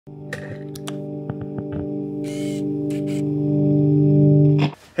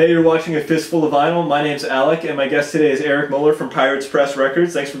Hey, you're watching A Fistful of Vinyl. My name's Alec, and my guest today is Eric Mueller from Pirates Press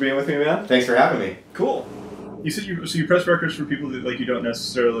Records. Thanks for being with me, man. Thanks for having me. Cool. You said you press records for people that you don't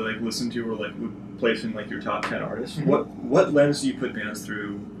necessarily listen to or would place in your top 10 artists. Mm-hmm. What lens do you put bands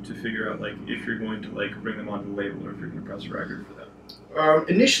through to figure out if you're going to bring them onto the label or if you're going to press a record for them?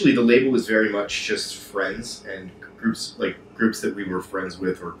 Initially, the label was very much just friends and groups that we were friends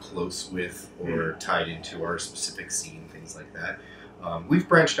with or close with or tied into our specific scene, things like that. We've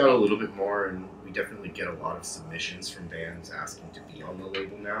branched out a little bit more, and we definitely get a lot of submissions from bands asking to be on the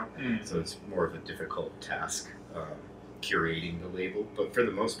label now. So it's more of a difficult task curating the label. But for the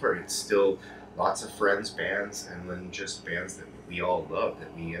most part, it's still lots of friends, bands, and then just bands that we all love,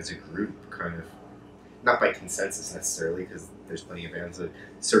 that we as a group kind of, not by consensus necessarily, because there's plenty of bands that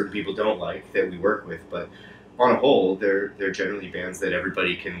certain people don't like that we work with, but on a whole, they're generally bands that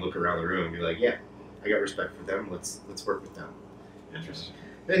everybody can look around the room and be like, yeah, I got respect for them, let's work with them. Interesting.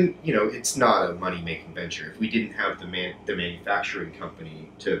 And, it's not a money-making venture. If we didn't have the manufacturing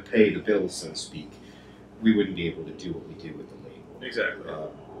company to pay the bills, so to speak, we wouldn't be able to do what we do with the label. Exactly.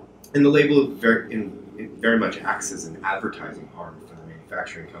 And the label very much acts as an advertising arm for the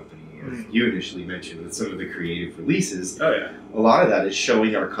manufacturing company. As you initially mentioned with some of the creative releases, a lot of that is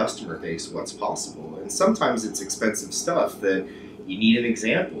showing our customer base what's possible. And sometimes it's expensive stuff that you need an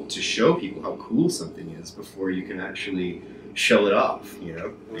example to show people how cool something is before you can actually show it off.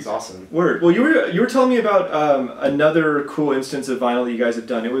 It was awesome. Word. Well, you were telling me about another cool instance of vinyl that you guys have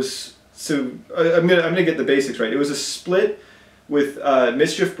done. It was I'm gonna get the basics right. It was a split with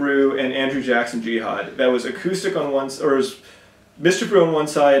Mischief Brew and Andrew Jackson Jihad. That was acoustic on one, or it was Mischief Brew on one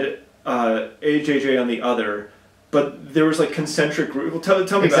side, AJJ on the other. But there was concentric group. Well, tell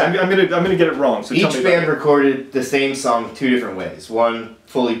me exactly. about it. I'm gonna get it wrong. So each band recorded the same song two different ways. One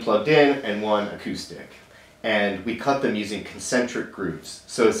fully plugged in and one acoustic. And we cut them using concentric grooves.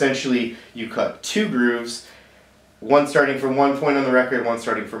 So essentially, you cut two grooves, one starting from one point on the record, one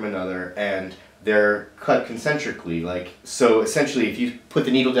starting from another, and they're cut concentrically. So essentially, if you put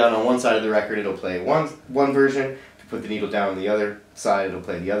the needle down on one side of the record, it'll play one version. If you put the needle down on the other side, it'll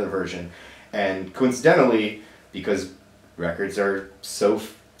play the other version. And coincidentally, because records are so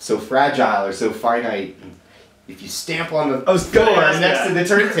fragile or so finite, if you stamp on the floor next to the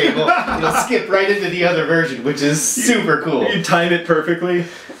turntable, it'll skip right into the other version, which is super cool. You time it perfectly.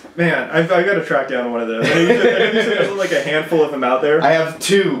 Man, I've got to track down one of those. There's a handful of them out there. I have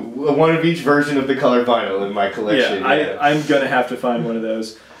two, one of each version of the color vinyl in my collection. Yeah, I'm going to have to find one of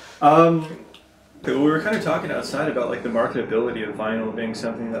those. We were kind of talking outside about the marketability of vinyl being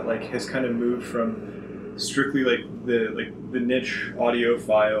something that has kind of moved from strictly the niche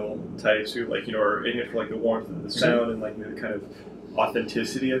audiophile types who are in it for the warmth of the sound and the kind of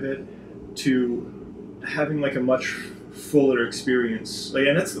authenticity of it, to having a much fuller experience.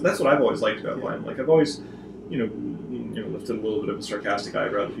 And that's what I've always liked about vinyl. I've always lifted a little bit of a sarcastic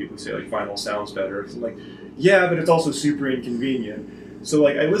eyebrow to people who say vinyl sounds better. Cause I'm yeah, but it's also super inconvenient. So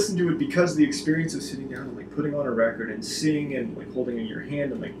I listen to it because the experience of sitting down and putting on a record and seeing and holding it in your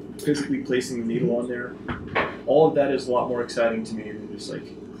hand and physically placing the needle on there, all of that is a lot more exciting to me than just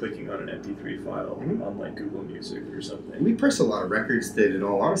clicking on an MP3 file on Google Music or something. We press a lot of records that, in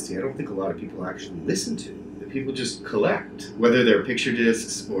all honesty, I don't think a lot of people actually listen to. That people just collect, whether they're picture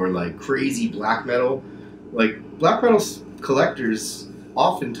discs or crazy black metal. Black metal collectors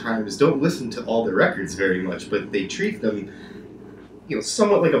oftentimes don't listen to all their records very much, but they treat them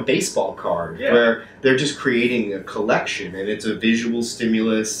somewhat like a baseball card, where they're just creating a collection, and it's a visual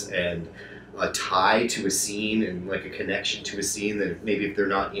stimulus and a tie to a scene and a connection to a scene that maybe if they're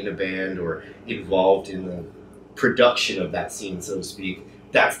not in a band or involved in the production of that scene, so to speak,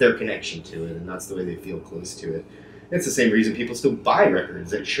 that's their connection to it, and that's the way they feel close to it. It's the same reason people still buy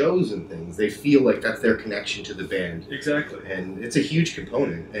records at shows and things. They feel like that's their connection to the band. Exactly. And it's a huge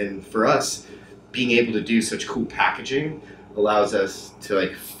component. And for us, being able to do such cool packaging allows us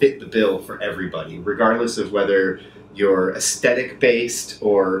to fit the bill for everybody, regardless of whether you're aesthetic based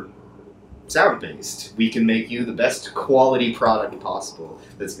or sound based. We can make you the best quality product possible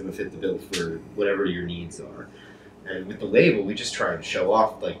that's going to fit the bill for whatever your needs are. And with the label, we just try and show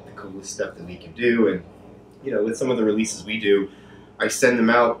off the coolest stuff that we can do. And with some of the releases we do, I send them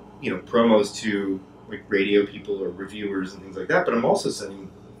out, promos to radio people or reviewers and things like that. But I'm also sending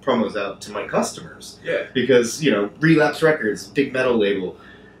promos out to my customers. Yeah. Because, Relapse Records, big metal label,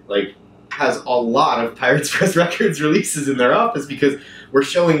 has a lot of Pirates Press Records releases in their office because we're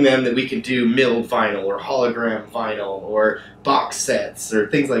showing them that we can do milled vinyl or hologram vinyl or box sets or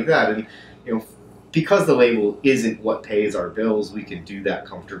things like that. And, because the label isn't what pays our bills, we can do that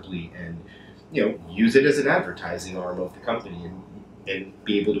comfortably and, use it as an advertising arm of the company. And and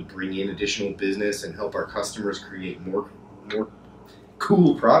be able to bring in additional business and help our customers create more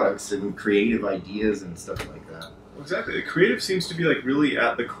cool products and creative ideas and stuff like that. Exactly. The creative seems to be like really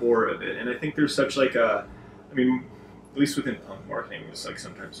at the core of it, and I think there's such like a, I mean, at least within punk marketing, it's like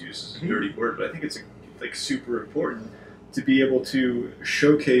sometimes used as a dirty word, but I think it's like super important to be able to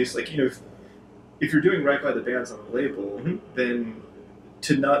showcase, like, you know, if you're doing right by the bands on the label, then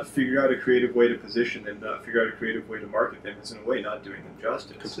to not figure out a creative way to position them, not figure out a creative way to market them, is in a way not doing them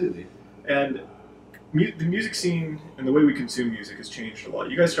justice. Completely. And the music scene and the way we consume music has changed a lot.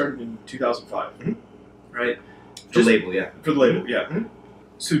 You guys started in 2005, right? For the label, yeah. For the label, yeah.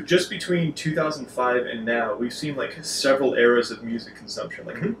 So just between 2005 and now, we've seen like several eras of music consumption.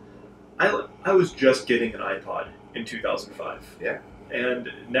 Like, I was just getting an iPod in 2005. Yeah.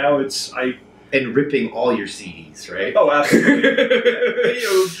 And now and ripping all your CDs, right? Oh, absolutely. You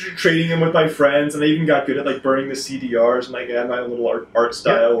know, trading them with my friends, and I even got good at like burning the CDRs, and like I had my own little art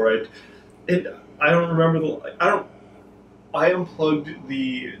style where I unplugged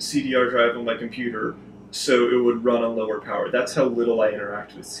the CDR drive on my computer so it would run on lower power. That's how little I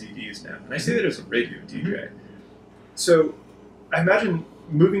interact with CDs now. And I say that as a radio DJ. So I imagine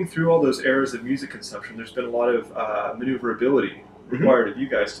moving through all those eras of music consumption, there's been a lot of maneuverability required of you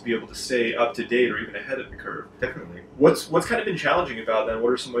guys to be able to stay up to date or even ahead of the curve. Definitely. What's kind of been challenging about that?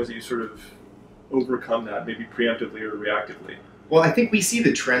 What are some ways that you sort of overcome that, maybe preemptively or reactively? Well, I think we see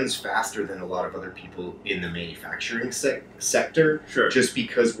the trends faster than a lot of other people in the manufacturing sector. Sure. Just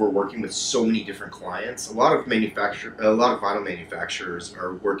because we're working with so many different clients. A lot of vinyl manufacturers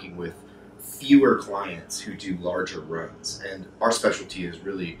are working with fewer clients who do larger runs, and our specialty is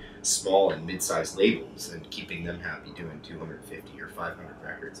really small and mid-sized labels and keeping them happy doing 250 or 500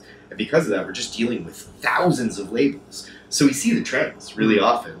 records. And because of that, we're just dealing with thousands of labels. So we see the trends really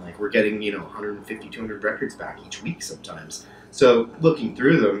often. Like, we're getting, 150, 200 records back each week sometimes. So looking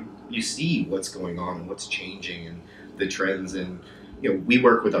through them, you see what's going on and what's changing and the trends. And we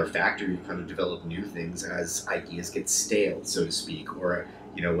work with our factory to kind of develop new things as ideas get stale, so to speak, or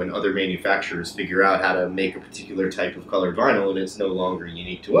when other manufacturers figure out how to make a particular type of colored vinyl and it's no longer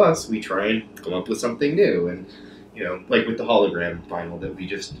unique to us, we try and come up with something new. And like with the hologram vinyl that we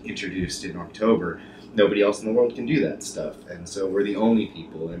just introduced in October, nobody else in the world can do that stuff, and so we're the only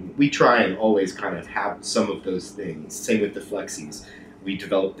people, and we try and always kind of have some of those things. Same with the Flexies. We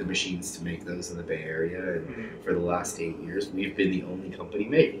developed the machines to make those in the Bay Area, and for the last 8 years, we've been the only company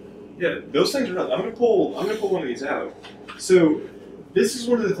making them. Yeah, those things are nuts. I'm gonna pull one of these out. So this is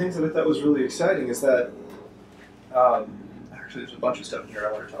one of the things that I thought was really exciting, is that actually there's a bunch of stuff in here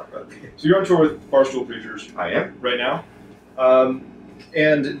I want to talk about. So you're on tour with Barstool Preachers. I am. Right now.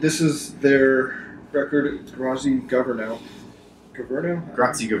 And this is their record, Grazie Governo. Governo?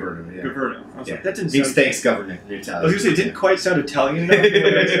 Grazie Governo, yeah. Governo. I was like, that didn't means sound... thanks, government, in Italian. I was going to say, it didn't quite sound Italian enough. I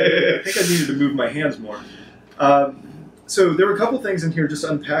think I needed to move my hands more. So there were a couple things in here just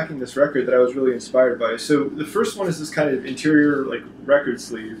unpacking this record that I was really inspired by. So the first one is this kind of interior, like, record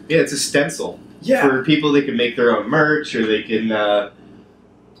sleeve. Yeah, it's a stencil. Yeah. For people that can make their own merch, or they can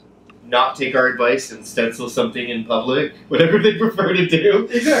not take our advice and stencil something in public, whatever they prefer to do.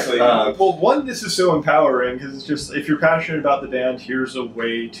 Exactly. Well, one, this is so empowering, because it's just, if you're passionate about the band, here's a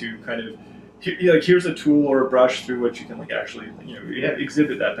way to kind of, here's a tool or a brush through which you can like actually,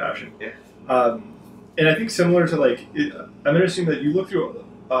 exhibit that passion. Yeah. And I think similar to I'm going to assume that you look through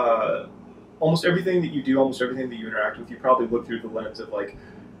almost everything that you do, almost everything that you interact with, you probably look through the lens of like,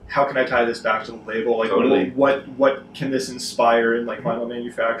 how can I tie this back to the label? Like, totally. What can this inspire in like vinyl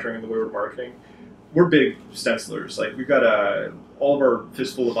manufacturing and the way we're marketing? We're big stencilers. Like, we've got all of our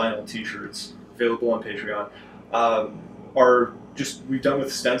Fistful of vinyl T-shirts available on Patreon. Are just we've done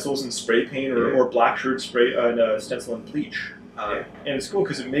with stencils and spray paint or black shirt spray and stencil and bleach. And it's cool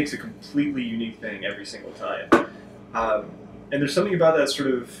because it makes a completely unique thing every single time. And there's something about that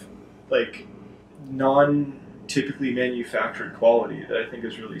sort of like non-typically manufactured quality that I think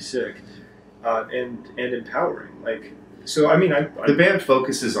is really sick and empowering. Like, so I mean, the band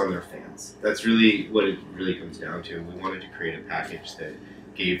focuses on their fans. That's really what it really comes down to. We wanted to create a package that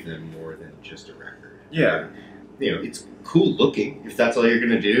gave them more than just a record. Yeah. It's cool looking, if that's all you're going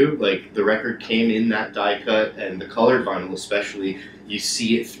to do. Like, the record came in that die cut, and the colored vinyl especially, you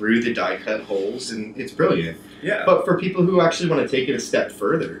see it through the die cut holes, and it's brilliant. Yeah. But for people who actually want to take it a step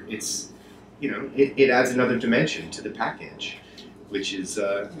further, it's, it adds another dimension to the package, which is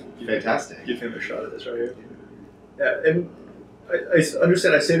fantastic. Give him a shot at this right here. Yeah, and I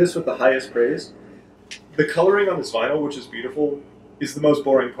understand I say this with the highest praise. The coloring on this vinyl, which is beautiful, is the most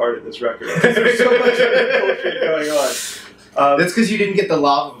boring part of this record. There's so much other bullshit going on. That's because you didn't get the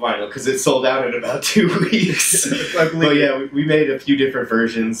lava vinyl, because it sold out in about 2 weeks. But yeah, we made a few different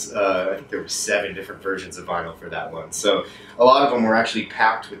versions. I think there were 7 different versions of vinyl for that one. So a lot of them were actually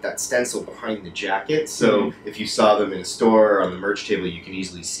packed with that stencil behind the jacket. So if you saw them in a store or on the merch table, you can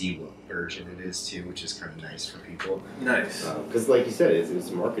easily see what version it is too, which is kind of nice for people. Nice. Because like you said, it's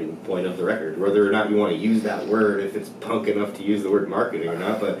a marketing point of the record. Whether or not you want to use that word, if it's punk enough to use the word marketing or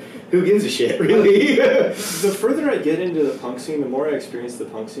not, but who gives a shit, really? The further I get into the punk scene, the more I experience the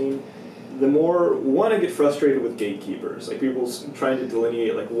punk scene, the more, one, I get frustrated with gatekeepers, like people trying to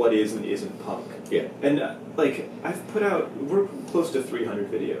delineate like what is and isn't punk. Yeah. And like I've put out, we're close to 300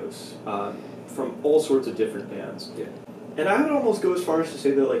 videos from all sorts of different bands. Yeah. And I would almost go as far as to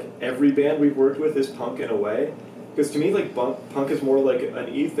say that like every band we've worked with is punk in a way. Because to me, like punk is more like an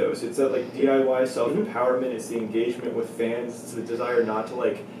ethos. It's that like DIY self-empowerment. It's the engagement with fans. It's the desire not to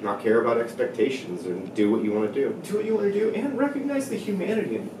like not care about expectations and do what you want to do. Do what you want to do, and recognize the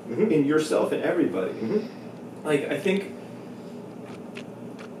humanity in yourself and everybody. Like I think,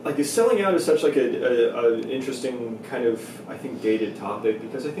 like selling out is such like a interesting kind of dated topic,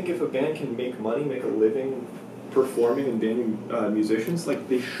 because I think if a band can make money, make a living performing and being musicians, like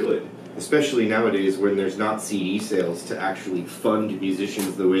they should. Especially nowadays when there's not CD sales to actually fund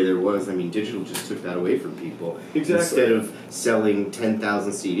musicians the way there was. I mean, digital just took that away from people. Exactly. Instead of selling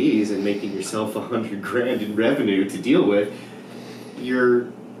 10,000 CDs and making yourself $100,000 in revenue to deal with, you're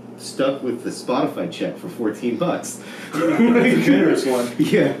stuck with the Spotify check for $14. That's a generous one.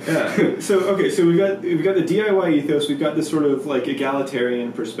 Yeah. So we've got the DIY ethos. We've got this sort of like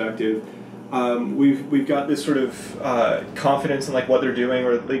egalitarian perspective. We've got this sort of confidence in like what they're doing,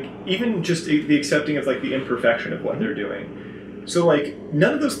 or like even just the accepting of like the imperfection of what they're doing. So like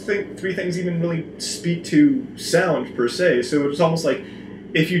none of those three things even really speak to sound per se. So it's almost like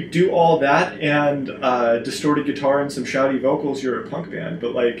if you do all that and distorted guitar and some shouty vocals, you're a punk band.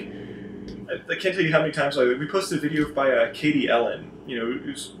 But like I can't tell you how many times we posted a video by Katie Ellen. You know,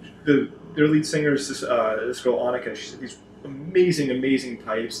 who's their lead singer is this girl Annika. She's these amazing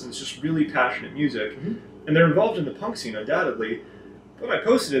pipes, and it's just really passionate music, and they're involved in the punk scene undoubtedly. But when I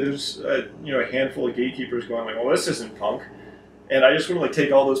posted it, there's a handful of gatekeepers going like, well, this isn't punk, and I just want to like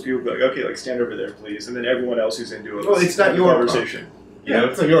take all those people and be like, okay, like stand over there please, and then everyone else who's into it, well, it's not your conversation punk. You know,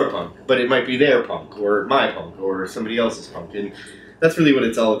 it's not your punk, but it might be their punk or my punk or somebody else's punk, and that's really what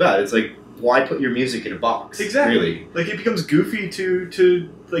it's all about. It's like, why put your music in a box? Exactly. Really. Like it becomes goofy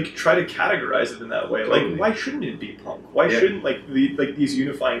to like try to categorize it in that way. Totally. Like why shouldn't it be punk? Why shouldn't like these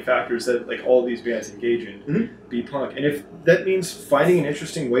unifying factors that like all these bands engage in be punk? And if that means finding an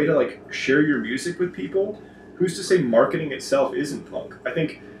interesting way to like share your music with people, who's to say marketing itself isn't punk? I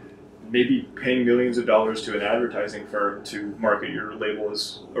think maybe paying millions of dollars to an advertising firm to market your label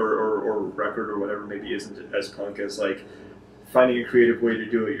as or record or whatever maybe isn't as punk as like finding a creative way to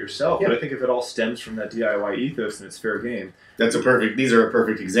do it yourself. Yeah. But I think if it all stems from that DIY ethos, then it's fair game. These are a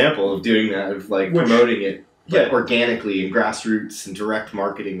perfect example of doing that, of like promoting it organically and grassroots and direct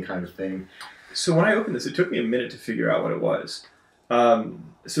marketing kind of thing. So when I opened this, it took me a minute to figure out what it was.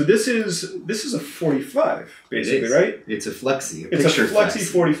 So this is a 45, basically, right? It's a flexi. It's a flexi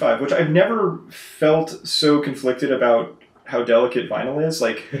 45, which I've never felt so conflicted about how delicate vinyl is.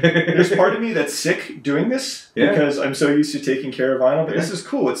 Like, there's part of me that's sick doing this because I'm so used to taking care of vinyl. But this is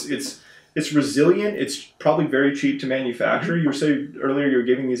cool. It's resilient. It's probably very cheap to manufacture. You were saying earlier you were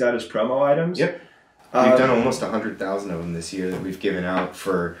giving these out as promo items. Yep. We've done almost 100,000 of them this year that we've given out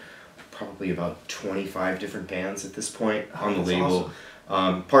for probably about 25 different bands at this point on the label.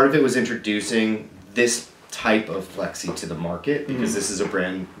 Awesome. Part of it was introducing this type of flexi to the market, because this is a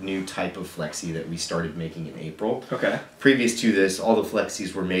brand new type of flexi that we started making in April. Okay. Previous to this, all the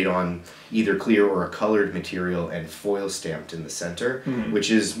flexis were made on either clear or a colored material and foil stamped in the center, which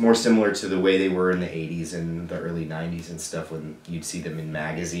is more similar to the way they were in the 80s and the early 90s and stuff, when you'd see them in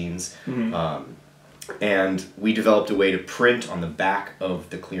magazines. And we developed a way to print on the back of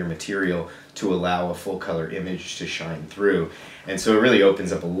the clear material to allow a full color image to shine through. And so it really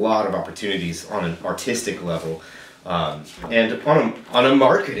opens up a lot of opportunities on an artistic level, and on a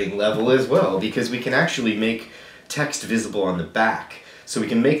marketing level as well, because we can actually make text visible on the back. So we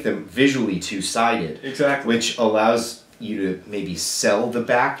can make them visually two-sided. Exactly. Which allows you to maybe sell the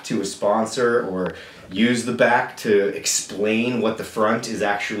back to a sponsor, or use the back to explain what the front is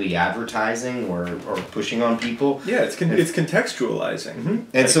actually advertising or pushing on people. Yeah, it's contextualizing.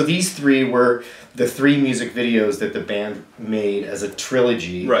 And so these three were the 3 music videos that the band made as a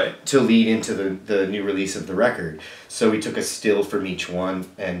trilogy to lead into the new release of the record. So we took a still from each one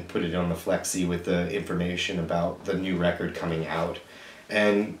and put it on the flexi with the information about the new record coming out.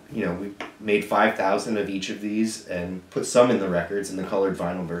 And, you know, we made 5,000 of each of these and put some in the records, in the colored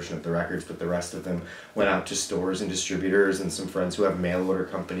vinyl version of the records, but the rest of them went out to stores and distributors and some friends who have mail order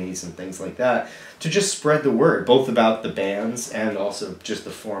companies and things like that to just spread the word, both about the bands and also just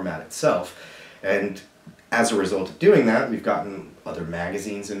the format itself. And as a result of doing that, we've gotten other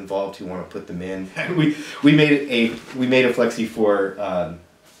magazines involved who want to put them in. We made a flexi for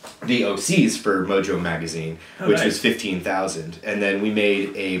the OCs for Mojo magazine, which was 15,000, and then we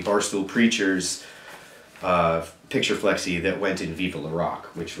made a Barstool Preachers picture flexi that went in Viva La Rock,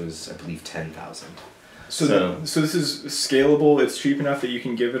 which was, I believe, 10,000. So this is scalable. It's cheap enough that you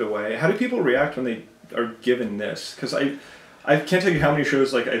can give it away. How do people react when they are given this? Because I can't tell you how many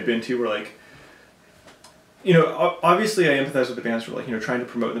shows like I've been to where like, you know, obviously I empathize with the bands who are like, you know, trying to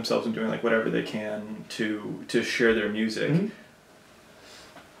promote themselves and doing like whatever they can to share their music. Mm-hmm.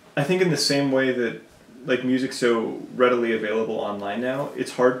 I think in the same way that like music's so readily available online now,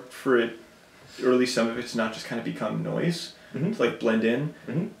 it's hard for it, or at least some of it, to not just kind of become noise, to like blend in.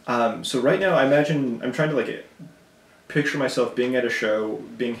 Mm-hmm. So right now, I imagine I'm trying to like picture myself being at a show,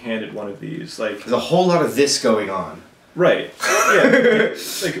 being handed one of these. Like there's a whole lot of this going on. Right. Yeah.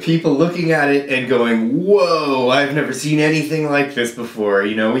 Like people looking at it and going, "Whoa! I've never seen anything like this before."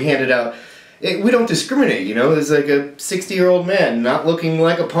 You know, we handed out. We don't discriminate, you know. There's like a 60-year-old man, not looking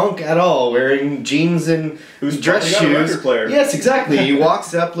like a punk at all, wearing jeans and who's dress shoes. A record player. Yes, exactly. He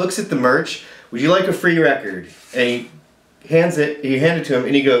walks up, looks at the merch. Would you like a free record? And he hands it. You hand it to him,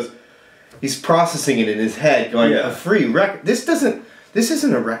 and he goes. He's processing it in his head, going, "A free record? This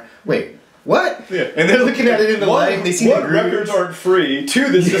isn't a record. Wait." What? Yeah. And they're looking at it in the light and they see what records aren't free. Two,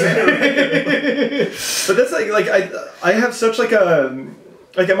 this isn't a record. But that's like I have such like a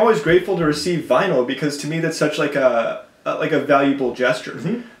I'm always grateful to receive vinyl because to me that's such like a valuable gesture.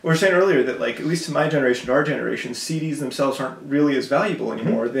 Mm-hmm. We were saying earlier that like at least to my generation, to our generation, CDs themselves aren't really as valuable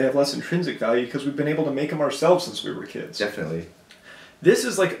anymore. Mm-hmm. They have less intrinsic value because we've been able to make them ourselves since we were kids. Definitely. This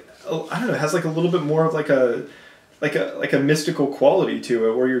is like I don't know, it has like a little bit more of like a mystical quality to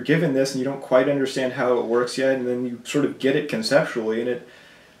it, where you're given this and you don't quite understand how it works yet, and then you sort of get it conceptually, and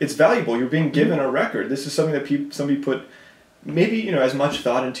it's valuable. You're being given a record. This is something that somebody put maybe, you know, as much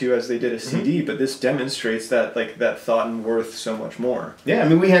thought into as they did a CD, but this demonstrates that like that thought and worth so much more. Yeah, I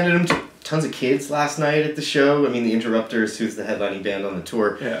mean, we handed them to tons of kids last night at the show. I mean, the Interrupters, who's the headlining band on the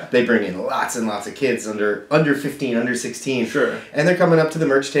tour, they bring in lots and lots of kids under 15, under 16. Sure. And they're coming up to the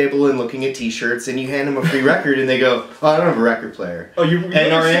merch table and looking at T-shirts, and you hand them a free record, and they go, "Oh, I don't have a record player." Oh,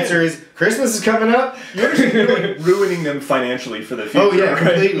 and our answer is, "Christmas is coming up." You understand you're like ruining them financially for the future. Oh yeah,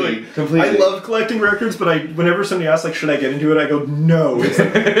 completely, right? Like, completely. I love collecting records, but whenever somebody asks like, "Should I get into it?" I go, "No." It's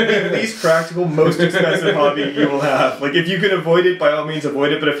like the least practical, most expensive hobby you will have. Like if you can avoid it, by all means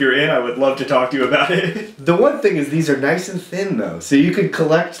avoid it. But if you're in, I would love to talk to you about it. The one thing is these are nice and thin though, so you could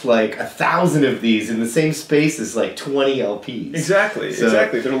collect like 1,000 of these in the same space as like 20 LPs. Exactly.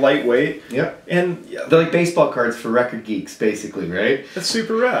 They're lightweight. Yep. And they're like baseball cards for record geeks, basically, right? That's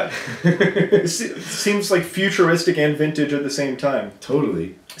super rad. It seems like futuristic and vintage at the same time.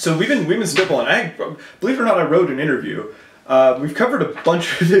 Totally. So we've been spitballing. Believe it or not, I wrote an interview. We've covered a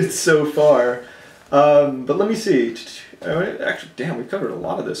bunch of it so far, but let me see. Actually, damn, we've covered a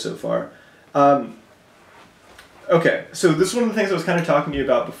lot of this so far. Okay, so this is one of the things I was kind of talking to you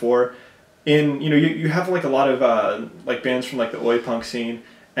about before. You have like a lot of like bands from like the oi punk scene,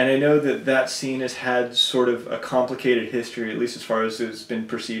 and I know that scene has had sort of a complicated history, at least as far as it's been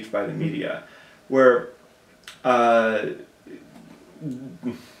perceived by the media, where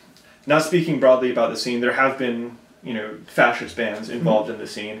not speaking broadly about the scene, there have been fascist bands involved in the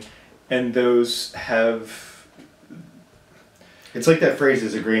scene, and those have. It's like that phrase,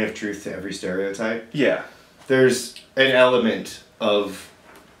 "there's a grain of truth to every stereotype." Yeah. There's an element of,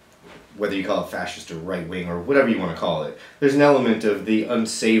 whether you call it fascist or right-wing or whatever you want to call it, there's an element of the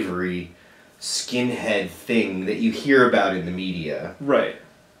unsavory skinhead thing that you hear about in the media. Right.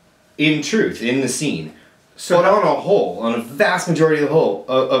 In truth, in the scene. But on a whole, on a vast majority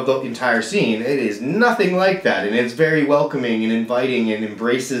of the entire scene, it is nothing like that, and it's very welcoming and inviting and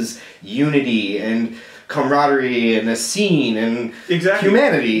embraces unity and camaraderie and a scene and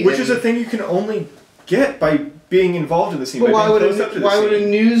humanity. Which is a thing you can only get by being involved in the scene. But why would a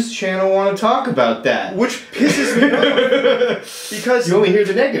news channel want to talk about that? Which pisses me off. Because you only hear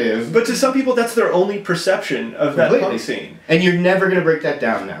the negative. But to some people, that's their only perception of that punk scene. And you're never going to break that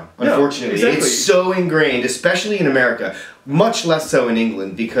down now, unfortunately. No, exactly. It's so ingrained, especially in America, much less so in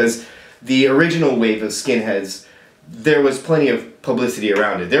England, because the original wave of skinheads, there was plenty of publicity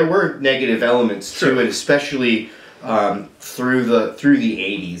around it. There were negative elements to it, especially through the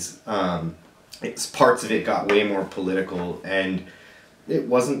 80s. Parts of it got way more political, and it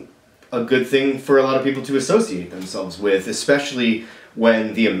wasn't a good thing for a lot of people to associate themselves with, especially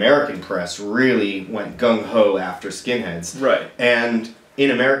when the American press really went gung-ho after skinheads. Right. And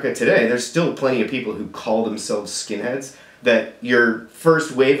in America today, there's still plenty of people who call themselves skinheads, that your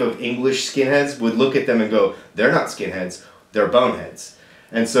first wave of English skinheads would look at them and go, they're not skinheads, they're boneheads.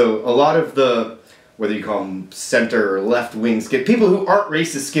 And so a lot of the, whether you call them center or left-wing people who aren't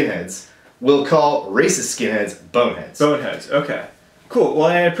racist skinheads will call racist skinheads boneheads. Boneheads, okay. Cool. Well,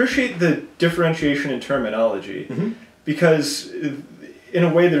 I appreciate the differentiation in terminology, because in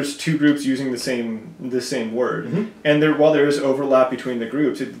a way there's two groups using the same word, and while there is overlap between the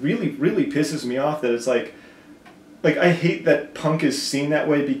groups, it really pisses me off that it's like I hate that punk is seen that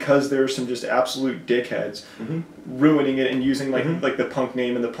way, because there are some just absolute dickheads ruining it and using like the punk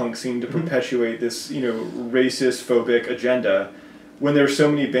name and the punk scene to perpetuate this racist phobic agenda, when there are so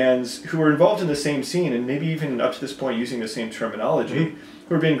many bands who are involved in the same scene and maybe even up to this point using the same terminology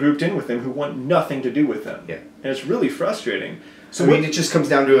who are being grouped in with them, who want nothing to do with them. Yeah. And it's really frustrating. So I mean, it just comes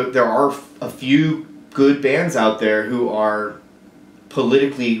down to there are a few good bands out there who are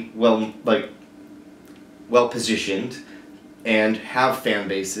politically well positioned and have fan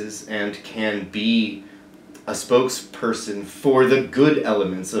bases and can be a spokesperson for the good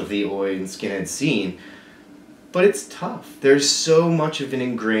elements of the Oi and skinhead scene. But it's tough. There's so much of an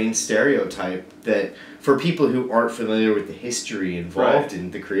ingrained stereotype that for people who aren't familiar with the history involved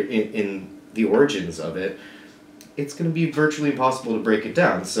in the origins of it, it's going to be virtually impossible to break it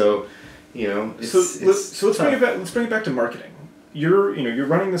down. So, let's bring it back to marketing. You're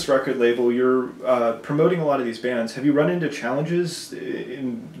running this record label. You're promoting a lot of these bands. Have you run into challenges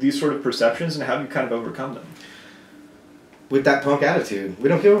in these sort of perceptions, and how have you kind of overcome them? With that punk attitude, we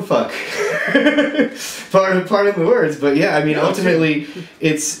don't give a fuck. Pardon the words, but yeah, I mean, ultimately,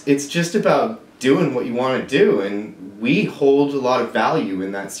 it's just about doing what you want to do, and we hold a lot of value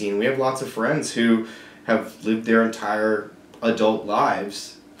in that scene. We have lots of friends who have lived their entire adult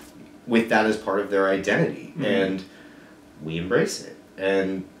lives with that as part of their identity, and we embrace it.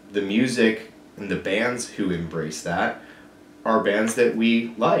 And the music and the bands who embrace that are bands that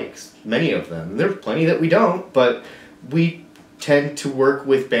we like, many of them. There's plenty that we don't, but we tend to work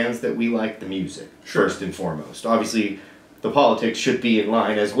with bands that we like the music, first and foremost. Obviously, the politics should be in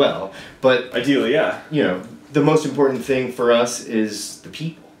line as well, but ideally, yeah. The most important thing for us is the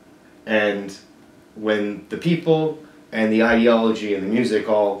people. And when the people and the ideology and the music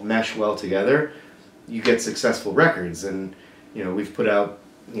all mesh well together, you get successful records. And we've put out,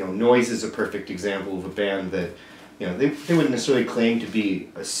 Noise is a perfect example of a band that, they wouldn't necessarily claim to be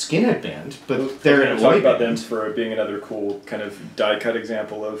a skinhead band, but they're an talk Oi about band. them for being another cool kind of die-cut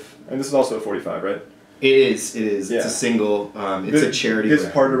example of, and this is also a 45, right? It is. Yeah. It's a single. It's a charity. This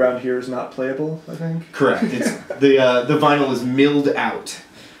record. part around here is not playable, I think. Correct. It's the vinyl is milled out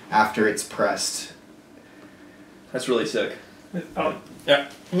after it's pressed. That's really sick. Yeah.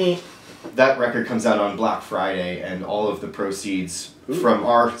 That record comes out on Black Friday, and all of the proceeds from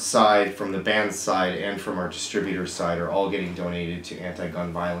our side, from the band's side, and from our distributor's side are all getting donated to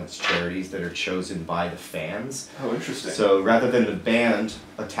anti-gun violence charities that are chosen by the fans. Oh, interesting. So rather than the band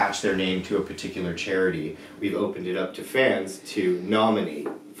attach their name to a particular charity, we've opened it up to fans to nominate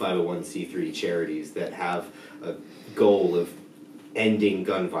 501c3 charities that have a goal of ending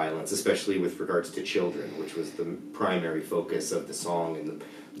gun violence, especially with regards to children, which was the primary focus of the song and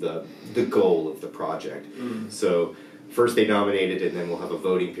the goal of the project. So first they nominated, and then we'll have a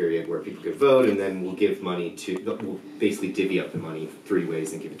voting period where people could vote, and then we'll give money we'll basically divvy up the money 3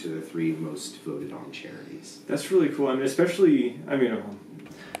 ways and give it to the 3 most voted on charities. That's really cool. I mean,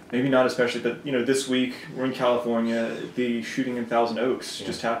 maybe not especially, but this week we're in California. The shooting in Thousand Oaks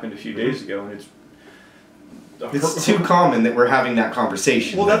just happened a few days ago, and it's too common that we're having that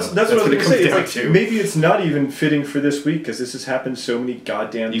conversation. Well, that's what I was going to say. It's to. Maybe it's not even fitting for this week, because this has happened so many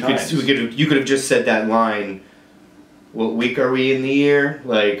goddamn times. You could have just said that line. What week are we in the year?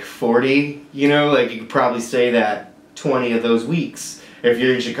 Like 40? You could probably say that 20 of those weeks. If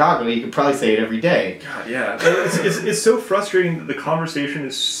you're in Chicago, you could probably say it every day. God, yeah. It's so frustrating that the conversation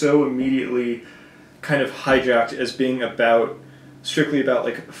is so immediately kind of hijacked as being strictly about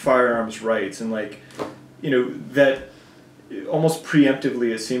like firearms rights, and like, that almost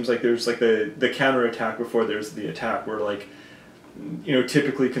preemptively it seems like there's like the counterattack before there's the attack, where like,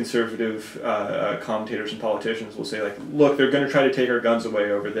 typically conservative commentators and politicians will say like, look, they're going to try to take our guns away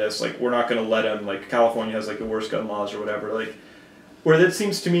over this, like we're not going to let them, like California has like the worst gun laws or whatever, like, where that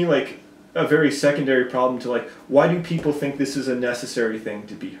seems to me like a very secondary problem to like, why do people think this is a necessary thing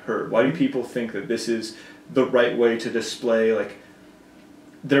to be heard? Why do people think that this is the right way to display like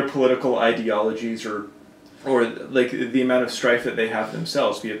their political ideologies or or like the amount of strife that they have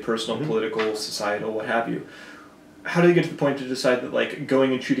themselves, be it personal, political, societal, what have you. How do they get to the point to decide that like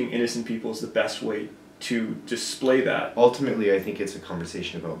going and shooting innocent people is the best way to display that? Ultimately, I think it's a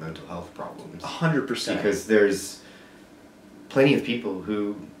conversation about mental health problems. 100%. Because there's plenty of people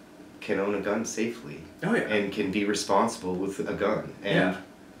who can own a gun safely. Oh, yeah. And can be responsible with a gun. And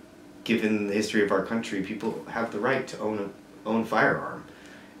given the history of our country, people have the right to own firearm.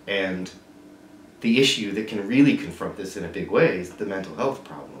 And the issue that can really confront this in a big way is the mental health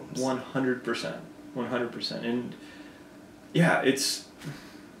problems. 100%. 100%. And yeah, it's...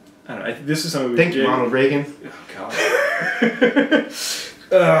 I don't know. This is something we Thank you, Ronald Reagan. Oh, God.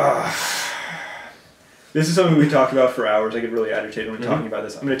 This is something we talk about for hours. I get really agitated when we're talking about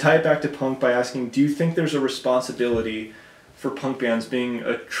this. I'm going to tie it back to punk by asking, do you think there's a responsibility for punk bands, being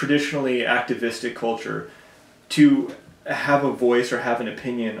a traditionally activistic culture, to have a voice or have an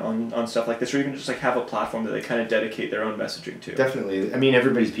opinion on stuff like this, or even just like have a platform that they kind of dedicate their own messaging to? Definitely. I mean,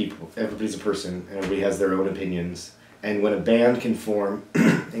 everybody's people. Everybody's a person, and everybody has their own opinions. And when a band can form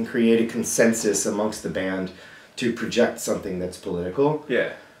and create a consensus amongst the band to project something that's political,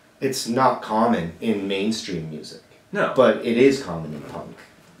 it's not common in mainstream music. No. But it is common in punk.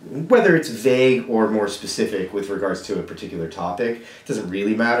 Whether it's vague or more specific with regards to a particular topic, doesn't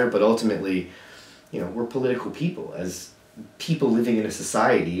really matter, but ultimately, we're political people. As people living in a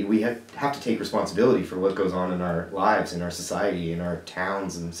society, we have to take responsibility for what goes on in our lives, in our society, in our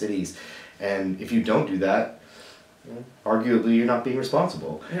towns and cities. And if you don't do that, arguably you're not being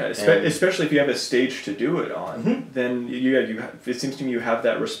responsible. Yeah, especially if you have a stage to do it on, then it seems to me you have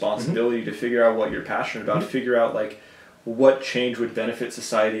that responsibility to figure out what you're passionate about, figure out like what change would benefit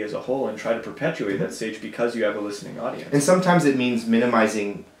society as a whole, and try to perpetuate that stage because you have a listening audience. And sometimes it means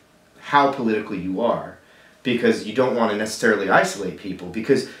minimizing how political you are, because you don't want to necessarily isolate people,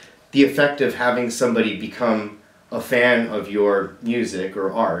 because the effect of having somebody become a fan of your music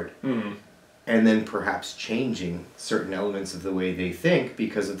or art and then perhaps changing certain elements of the way they think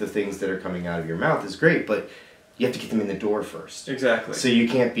because of the things that are coming out of your mouth is great, but you have to get them in the door first. Exactly. So you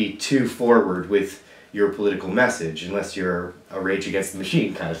can't be too forward with your political message unless you're a Rage Against the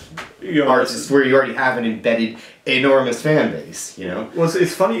Machine kind of artist where you already have an embedded enormous fan base, Well,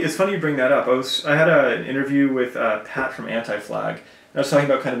 it's funny you bring that up. I had an interview with Pat from Anti-Flag, and I was talking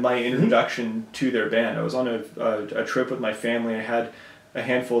about kind of my introduction to their band. I was on a trip with my family. I had a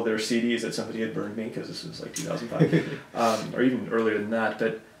handful of their CDs that somebody had burned me, because this was like 2005, or even earlier than that.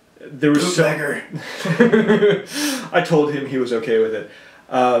 But there was I told him, he was okay with it.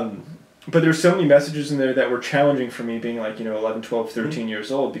 But there's so many messages in there that were challenging for me, being like 11, 12, 13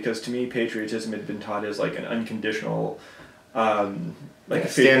 years old, because to me patriotism had been taught as like an unconditional,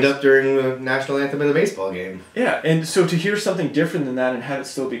 stand up during the national anthem of the baseball game. Yeah, and so to hear something different than that and have it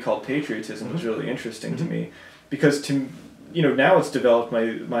still be called patriotism was really interesting to me, because now it's developed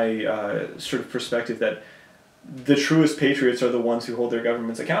my sort of perspective that the truest patriots are the ones who hold their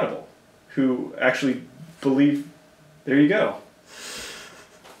governments accountable, who actually believe. There you go.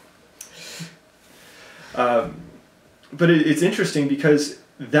 But it's interesting because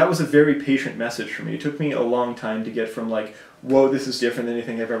that was a very patient message for me. It took me a long time to get from like, whoa, this is different than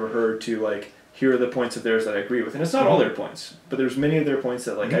anything I've ever heard, to like, here are the points of theirs that I agree with. And it's not all their points, but there's many of their points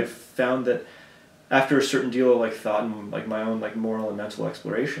that like I've found that after a certain deal of like thought and like my own like moral and mental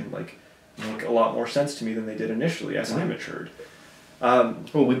exploration, like make a lot more sense to me than they did initially as I matured.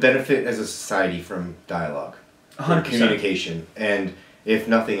 Well, we benefit as a society from dialogue, 100%. Communication, and if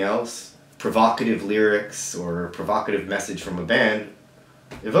nothing else, provocative lyrics or provocative message from a band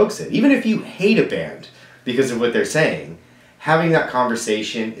evokes it. Even if you hate a band because of what they're saying, having that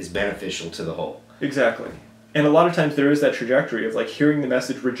conversation is beneficial to the whole. Exactly. And a lot of times there is that trajectory of like hearing the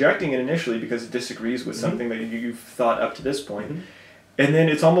message, rejecting it initially because it disagrees with something that you've thought up to this point. And then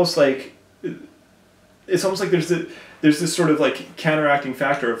it's almost like there's this sort of like counteracting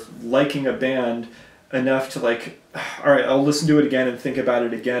factor of liking a band enough to like, all right, I'll listen to it again and think about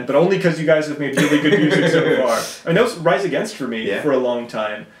it again, but only because you guys have made really good music so far. I know Rise Against for me for a long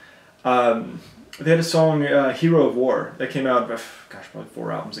time. They had a song, Hero of War, that came out, probably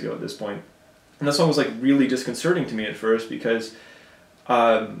 4 albums ago at this point. And that song was like really disconcerting to me at first because,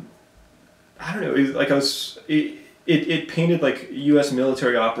 I don't know, it painted like U.S.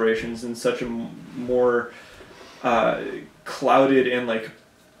 military operations in such a more clouded and like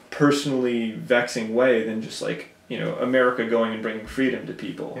personally vexing way than just like, America going and bringing freedom to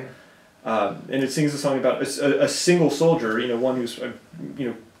people. And it sings a song about a single soldier, one who's,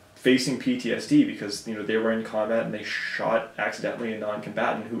 facing PTSD because, they were in combat and they shot accidentally a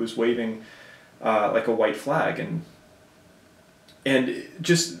non-combatant who was waving like a white flag. And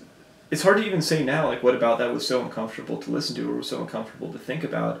just it's hard to even say now, like, what about that was so uncomfortable to listen to or was so uncomfortable to think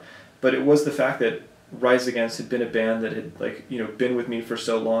about. But it was the fact that Rise Against had been a band that had, like, you know, been with me for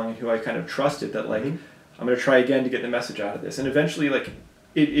so long and who I kind of trusted that, like, I'm going to try again to get the message out of this. And eventually, like,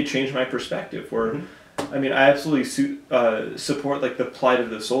 it changed my perspective where, I mean, I absolutely support, like, the plight of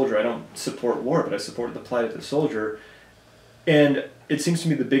the soldier. I don't support war, but I support the plight of the soldier. And it seems to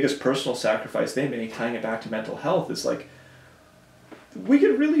me the biggest personal sacrifice they make, tying it back to mental health, is, like, we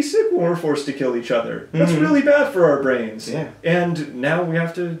get really sick when we're forced to kill each other. That's really bad for our brains. Yeah. And now we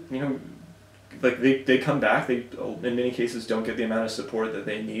have to, you know, like, they come back, they, in many cases, don't get the amount of support that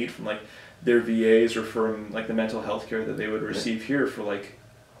they need from, like, their VAs or from, like, the mental health care that they would receive here for, like,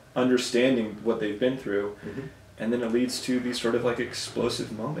 understanding what they've been through. And then it leads to these sort of, like,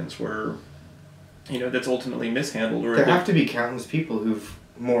 explosive moments where, you know, that's ultimately mishandled. Or there have to be countless people who've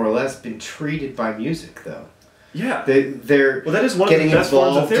more or less been treated by music, though. Yeah. They're well, that is one getting of the best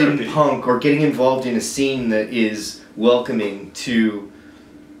forms of involved therapy. in punk or getting involved in a scene that is welcoming to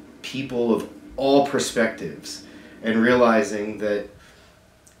people of all perspectives and realizing that,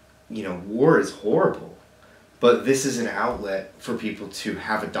 you know, war is horrible, but this is an outlet for people to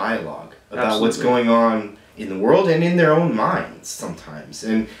have a dialogue about what's going on in the world and in their own minds sometimes.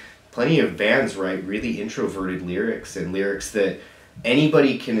 And plenty of bands write really introverted lyrics and lyrics that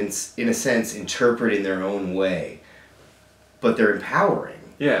anybody can, in a sense, interpret in their own way, but they're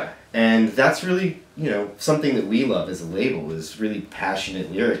empowering. Yeah. And that's really, you know, something that we love as a label, is really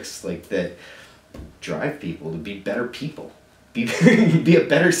passionate lyrics like that drive people to be better people. Be a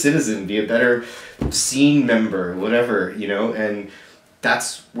better citizen, be a better scene member, whatever, you know, and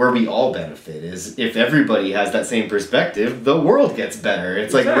that's where we all benefit, is if everybody has that same perspective, the world gets better.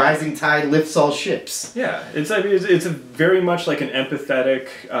 It's like rising tide lifts all ships. Yeah, it's a very much like an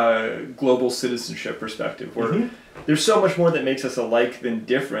empathetic global citizenship perspective where there's so much more that makes us alike than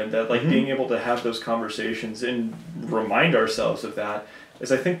different, that, like, being able to have those conversations and remind ourselves of that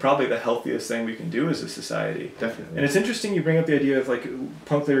is, I think, probably the healthiest thing we can do as a society. Definitely. And it's interesting you bring up the idea of, like,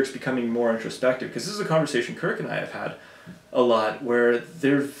 punk lyrics becoming more introspective, because this is a conversation Kirk and I have had a lot, where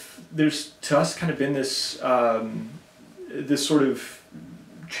there's to us kind of been this this sort of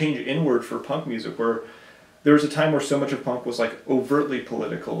change inward for punk music, where there was a time where so much of punk was, like, overtly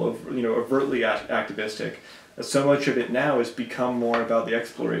political, overtly activistic. So much of it now has become more about the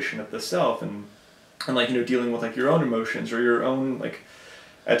exploration of the self and like, you know, dealing with, like, your own emotions or your own, like,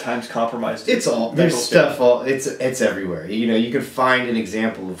 at times compromised. It's all, there's stuff all, it's everywhere. You know, you can find an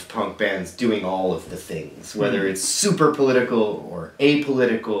example of punk bands doing all of the things, whether it's super political or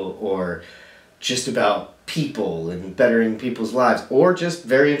apolitical or just about people and bettering people's lives, or just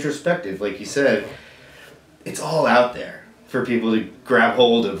very introspective, like you said. It's all out there for people to grab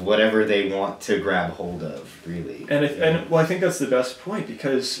hold of whatever they want to grab hold of, really. And well, I think that's the best point,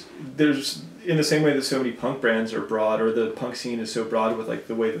 because there's, in the same way that so many punk brands are broad, or the punk scene is so broad with, like,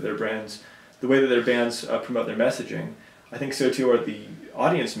 the way that their bands promote their messaging, I think so too are the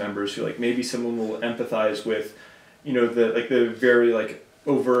audience members, who, like, maybe someone will empathize with, you know, the very, like,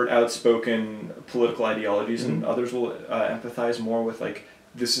 overt, outspoken political ideologies, and others will empathize more with, like,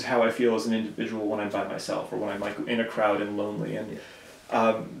 this is how I feel as an individual when I'm by myself, or when I'm, like, in a crowd and lonely, and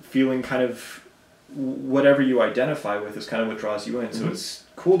feeling kind of whatever you identify with is kind of what draws you in. So it's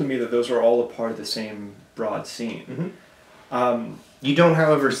cool to me that those are all a part of the same broad scene. You don't,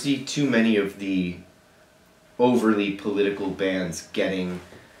 however, see too many of the overly political bands getting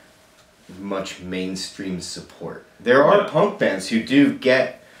much mainstream support. There are punk bands who do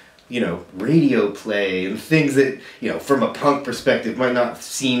get, you know, radio play and things that, you know, from a punk perspective might not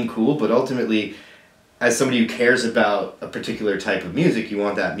seem cool, but ultimately, as somebody who cares about a particular type of music, you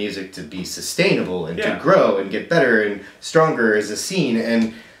want that music to be sustainable and to grow and get better and stronger as a scene.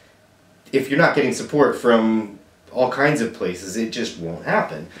 And if you're not getting support from all kinds of places, it just won't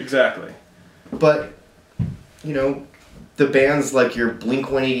happen. Exactly. But, you know, the bands like your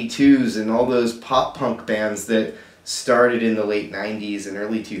Blink-182s and all those pop punk bands that started in the late 90s and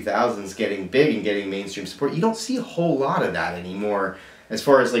early 2000s getting big and getting mainstream support, you don't see a whole lot of that anymore. As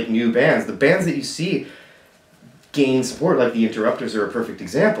far as, like, new bands, the bands that you see gain support, like the Interrupters are a perfect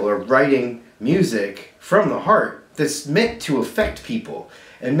example, are writing music from the heart that's meant to affect people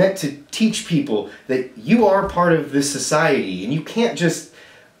and meant to teach people that you are part of this society, and you can't just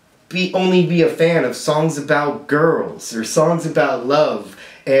only be a fan of songs about girls or songs about love,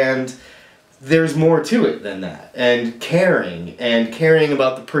 and there's more to it than that. And caring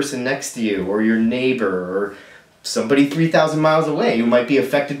about the person next to you or your neighbor or somebody 3,000 miles away who might be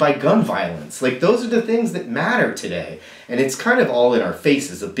affected by gun violence. Like, those are the things that matter today. And it's kind of all in our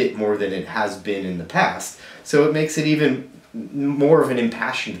faces a bit more than it has been in the past. So it makes it even more of an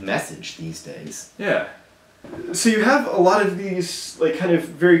impassioned message these days. Yeah. So you have a lot of these like kind of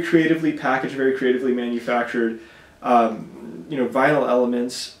very creatively packaged, very creatively manufactured, vinyl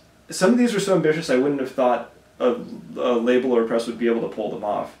elements. Some of these are so ambitious I wouldn't have thought a label or a press would be able to pull them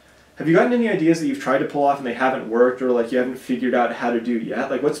off. Have you gotten any ideas that you've tried to pull off and they haven't worked, or like you haven't figured out how to do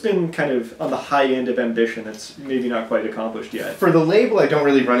yet? Like what's been kind of on the high end of ambition that's maybe not quite accomplished yet? For the label, I don't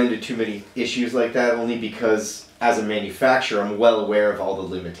really run into too many issues like that, only because as a manufacturer, I'm well aware of all the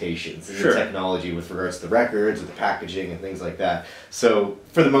limitations in the technology with regards to the records, or the packaging, and things like that. So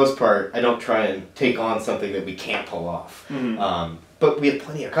for the most part, I don't try and take on something that we can't pull off. Mm-hmm. But we have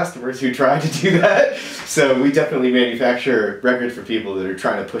plenty of customers who try to do that. So we definitely manufacture records for people that are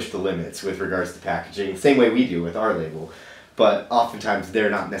trying to push the limits with regards to packaging, same way we do with our label. But oftentimes they're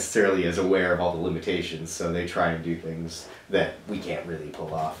not necessarily as aware of all the limitations, so they try and do things that we can't really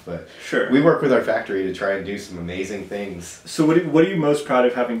pull off. But we work with our factory to try and do some amazing things. So what are you most proud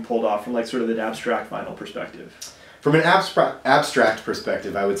of having pulled off from like sort of an abstract vinyl perspective? From an abstract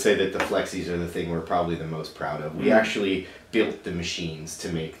perspective, I would say that the Flexis are the thing we're probably the most proud of. We actually built the machines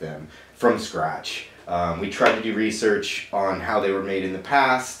to make them from scratch. We tried to do research on how they were made in the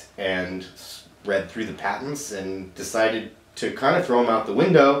past and read through the patents and decided to kind of throw them out the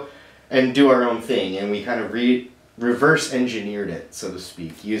window and do our own thing. And we kind of reverse engineered it, so to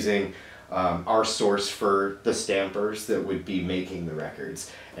speak, using our source for the stampers that would be making the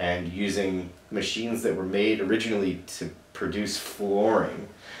records, and using machines that were made originally to produce flooring.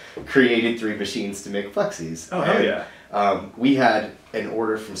 Created 3 machines to make Flexis. Oh, hell yeah. We had an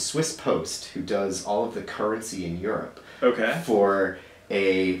order from Swiss Post, who does all of the currency in Europe, for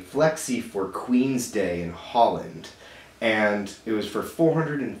a Flexi for Queen's Day in Holland. And it was for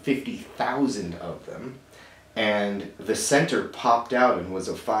 450,000 of them. And the center popped out and was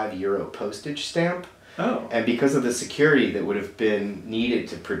a €5 postage stamp. Oh. And because of the security that would have been needed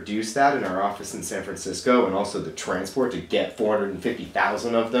to produce that in our office in San Francisco, and also the transport to get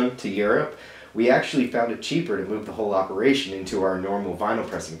 450,000 of them to Europe, we actually found it cheaper to move the whole operation into our normal vinyl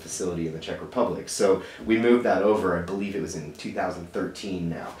pressing facility in the Czech Republic. So we moved that over, I believe it was in 2013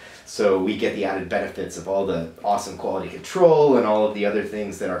 now. So we get the added benefits of all the awesome quality control and all of the other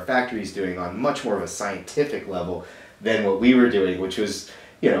things that our factory is doing on much more of a scientific level than what we were doing, which was,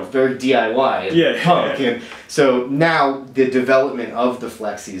 very DIY and punk. And so now the development of the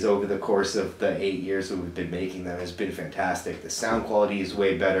Flexis over the course of the 8 years that we've been making them has been fantastic. The sound quality is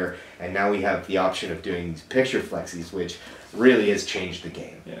way better, and now we have the option of doing these picture Flexis, which really has changed the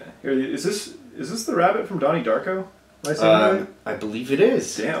game. Yeah. Is this the rabbit from Donnie Darko? I believe it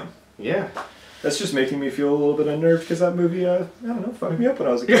is. Damn. Yeah. That's just making me feel a little bit unnerved because that movie, fucked me up when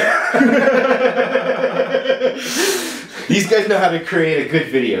I was a kid. These guys know how to create a good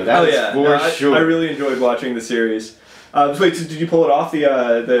video. That's for sure. I really enjoyed watching the series. So wait, did you pull it off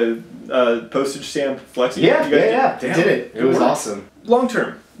the postage stamp Flexi? Yeah, Damn. Did it. It was awesome. Long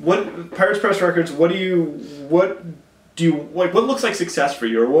term, what Pirates Press Records? What looks like success for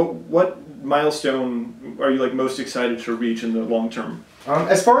you, or what milestone are you like most excited to reach in the long term?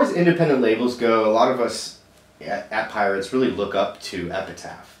 As far as independent labels go, a lot of us at Pirates really look up to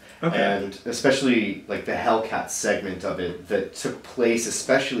Epitaph. Okay. And especially like the Hellcat segment of it that took place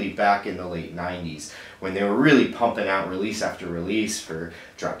especially back in the late 90s when they were really pumping out release after release for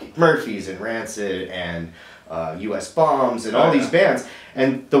Dropkick Murphys and Rancid and US Bombs and all these bands.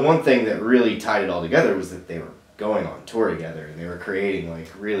 And the one thing that really tied it all together was that they were going on tour together and they were creating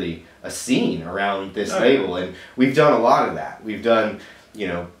like really a scene around this label. And we've done a lot of that. We've done,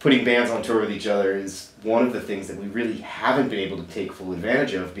 putting bands on tour with each other is one of the things that we really haven't been able to take full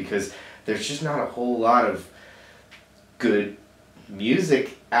advantage of because there's just not a whole lot of good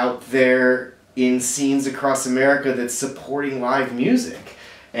music out there in scenes across America that's supporting live music.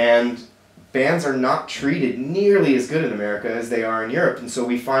 And bands are not treated nearly as good in America as they are in Europe. And so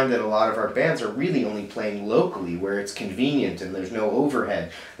we find that a lot of our bands are really only playing locally where it's convenient and there's no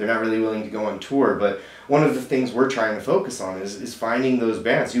overhead. They're not really willing to go on tour. But one of the things we're trying to focus on is finding those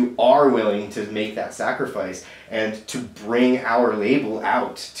bands who are willing to make that sacrifice and to bring our label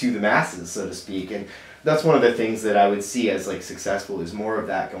out to the masses, so to speak. And that's one of the things that I would see as like successful is more of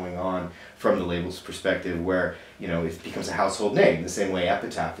that going on from the label's perspective where, it becomes a household name, the same way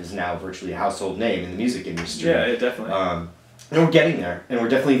Epitaph is now virtually a household name in the music industry. Yeah, it definitely. And we're getting there, and we're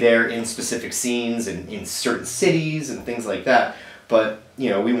definitely there in specific scenes and in certain cities and things like that. But,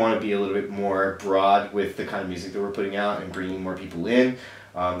 we want to be a little bit more broad with the kind of music that we're putting out and bringing more people in.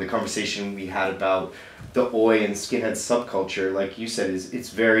 The conversation we had about the Oi and skinhead subculture, like you said, it's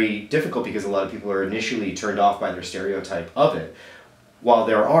very difficult because a lot of people are initially turned off by their stereotype of it. While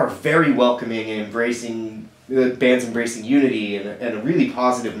there are very welcoming and embracing bands embracing unity and a really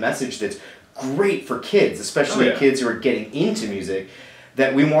positive message that's great for kids, especially kids who are getting into music,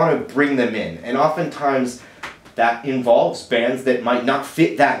 that we want to bring them in. And oftentimes that involves bands that might not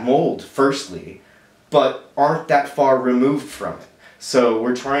fit that mold, firstly, but aren't that far removed from it. So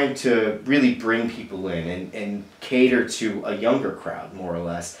we're trying to really bring people in and cater to a younger crowd, more or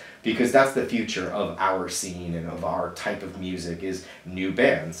less, because that's the future of our scene and of our type of music is new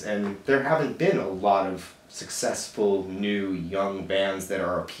bands. And there haven't been a lot of successful new young bands that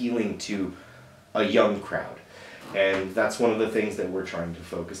are appealing to a young crowd. And that's one of the things that we're trying to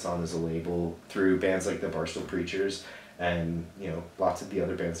focus on as a label through bands like the Barstool Preachers and, you know, lots of the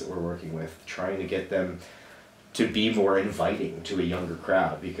other bands that we're working with, trying to get them to be more inviting to a younger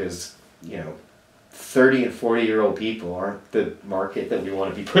crowd, because, you know, 30 and 40-year-old people aren't the market that we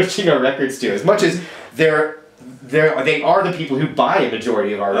want to be pushing our records to. As much as they are the people who buy a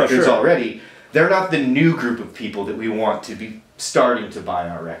majority of our records already, they're not the new group of people that we want to be starting to buy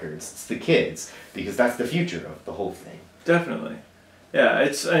our records. It's the kids, because that's the future of the whole thing. Definitely. Yeah,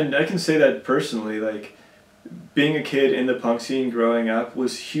 and I can say that personally, like, being a kid in the punk scene growing up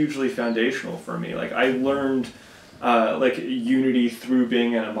was hugely foundational for me. Like, I learned like unity through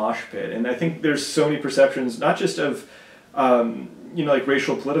being in a mosh pit, and I think there's so many perceptions, not just of you know, like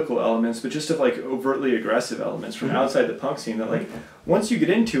racial political elements, but just of like overtly aggressive elements from outside the punk scene, that like once you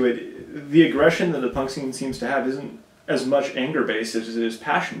get into it, the aggression that the punk scene seems to have isn't as much anger based as it is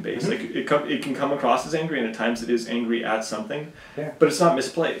passion based. Like it can come across as angry, and at times it is angry at something, but it's not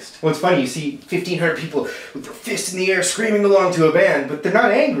misplaced. Well, it's funny, you see 1,500 people with their fists in the air screaming along to a band, but they're not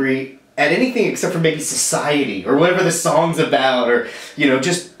angry at anything except for maybe society or whatever the song's about, or, you know,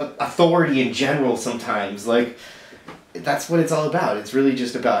 just authority in general sometimes. Like, that's what it's all about. It's really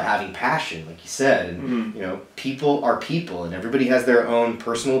just about having passion, like you said. And, you know, people are people, and everybody has their own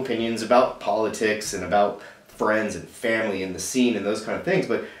personal opinions about politics and about friends and family and the scene and those kind of things,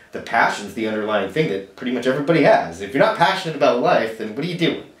 but the passion's the underlying thing that pretty much everybody has. If you're not passionate about life, then what are you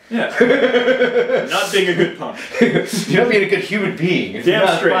doing? Yeah. Not being a good punk. You're not being a good human being. If Damn you're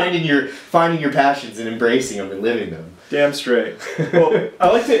not straight. finding your passions and embracing them and living them. Damn straight. Well, I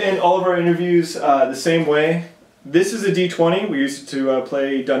like to end all of our interviews the same way. This is a D20. We used to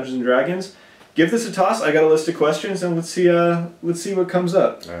play Dungeons and Dragons. Give this a toss. I got a list of questions, and let's see what comes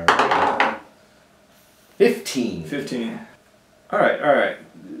up. All right. 15. 15. All right.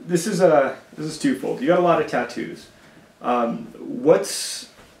 This is twofold. You got a lot of tattoos. Either what's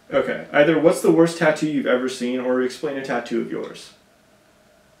the worst tattoo you've ever seen, or explain a tattoo of yours.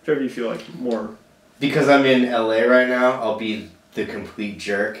 Whichever you feel like more. Because I'm in LA right now, I'll be the complete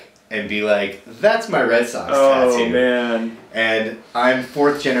jerk and be like, that's my Red Sox tattoo. Oh, man. And I'm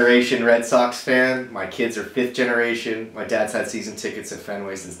 4th generation Red Sox fan. My kids are 5th generation. My dad's had season tickets at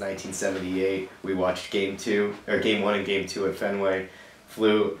Fenway since 1978. We watched Game 1 and Game 2 at Fenway.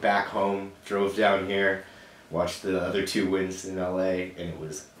 Flew back home, drove down here, watched the other 2 wins in LA, and it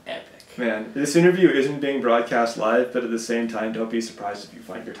was epic. Man, this interview isn't being broadcast live, but at the same time, don't be surprised if you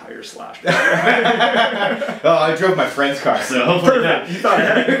find your tires slashed. Oh, I drove my friend's car, so perfect. You thought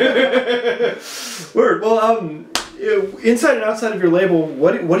ahead. Word. Well, inside and outside of your label,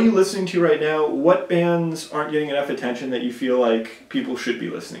 what are you listening to right now? What bands aren't getting enough attention that you feel like people should be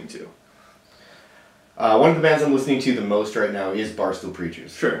listening to? One of the bands I'm listening to the most right now is Barstool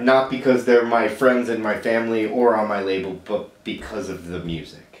Preachers. Sure. Not because they're my friends and my family or on my label, but because of the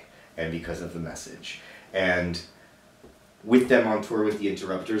music and because of the message. And with them on tour with the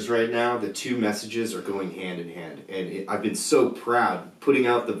Interrupters right now, the 2 messages are going hand in hand. And I've been so proud putting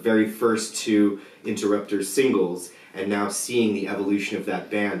out the very first 2 Interrupters singles and now seeing the evolution of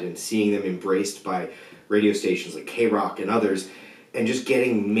that band and seeing them embraced by radio stations like K-Rock and others, and just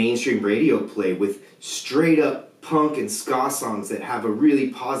getting mainstream radio play with straight up punk and ska songs that have a really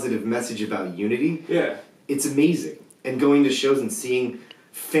positive message about unity. Yeah. It's amazing. And going to shows and seeing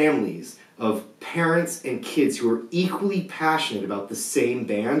families of parents and kids who are equally passionate about the same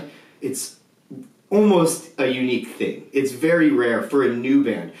band, it's almost a unique thing. It's very rare for a new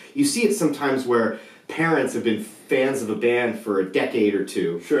band. You see it sometimes where parents have been fans of a band for a decade or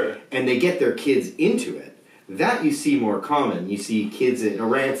 2, sure, and they get their kids into it. That you see more common. You see kids at a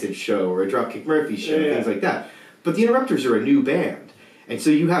Rancid show or a Dropkick Murphy show, things like that. But the Interrupters are a new band. And so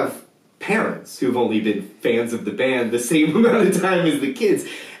you have parents who've only been fans of the band the same amount of time as the kids,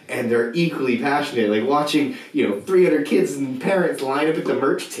 and they're equally passionate. Like watching, 300 kids and parents line up at the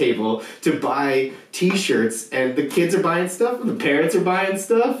merch table to buy t-shirts, and the kids are buying stuff, and the parents are buying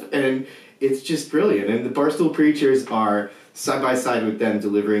stuff, and it's just brilliant. And the Barstool Preachers are side by side with them,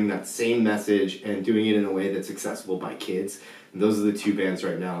 delivering that same message and doing it in a way that's accessible by kids. And those are the 2 bands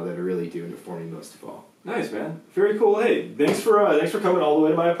right now that are really doing it for me most of all. Nice, man. Very cool. Hey, thanks for coming all the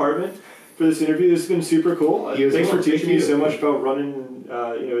way to my apartment for this interview. This has been super cool. Thanks for teaching me so much about running,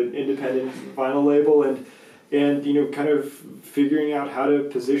 an independent vinyl label and kind of figuring out how to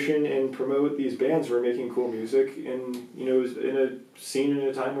position and promote these bands who are making cool music and in a scene in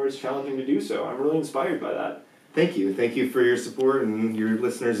a time where it's challenging to do so. I'm really inspired by that. Thank you. Thank you for your support and your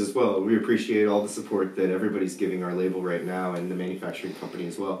listeners as well. We appreciate all the support that everybody's giving our label right now and the manufacturing company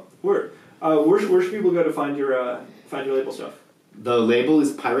as well. Word. Where should people go to find your label stuff? The label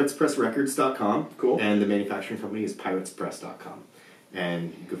is piratespressrecords.com. Cool. And the manufacturing company is piratespress.com.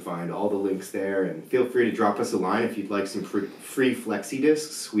 And you can find all the links there. And feel free to drop us a line if you'd like some free flexi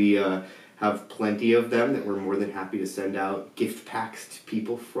discs. We have plenty of them that we're more than happy to send out gift packs to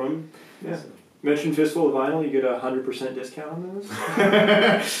people from. Yeah. So. Mention Fistful of Vinyl, you get a 100% discount on those.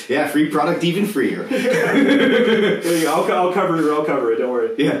 Yeah, free product, even freer. There you go. I'll cover it. Don't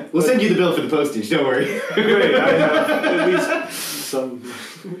worry. Yeah, we'll send you the bill for the postage. Don't worry. Great. I have at least some.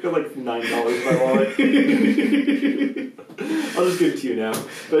 Got like $9 in my wallet. I'll just give it to you now.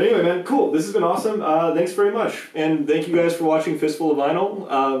 But anyway, man, cool. This has been awesome. Thanks very much, and thank you guys for watching Fistful of Vinyl.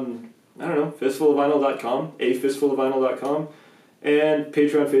 I don't know, fistfulofvinyl.com, fistfulofvinyl.com. And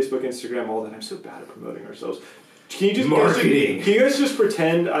Patreon, Facebook, Instagram, all that. I'm so bad at promoting ourselves. Can you just marketing? Can you guys just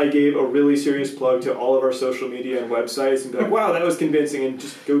pretend I gave a really serious plug to all of our social media and websites and be like, wow, that was convincing, and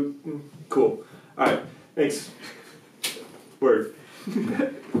just go, cool. All right, thanks. Word.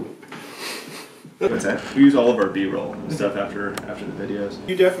 What's that? We use all of our B-roll stuff after the videos.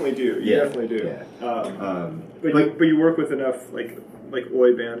 You definitely do. You definitely do. Yeah. But you work with enough like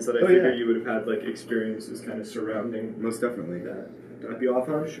oi bands that I figure you would have had like experiences kind of surrounding. Most definitely. That. I'd be off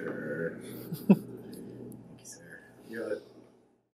on. Sure. Thank you, sir. You got it.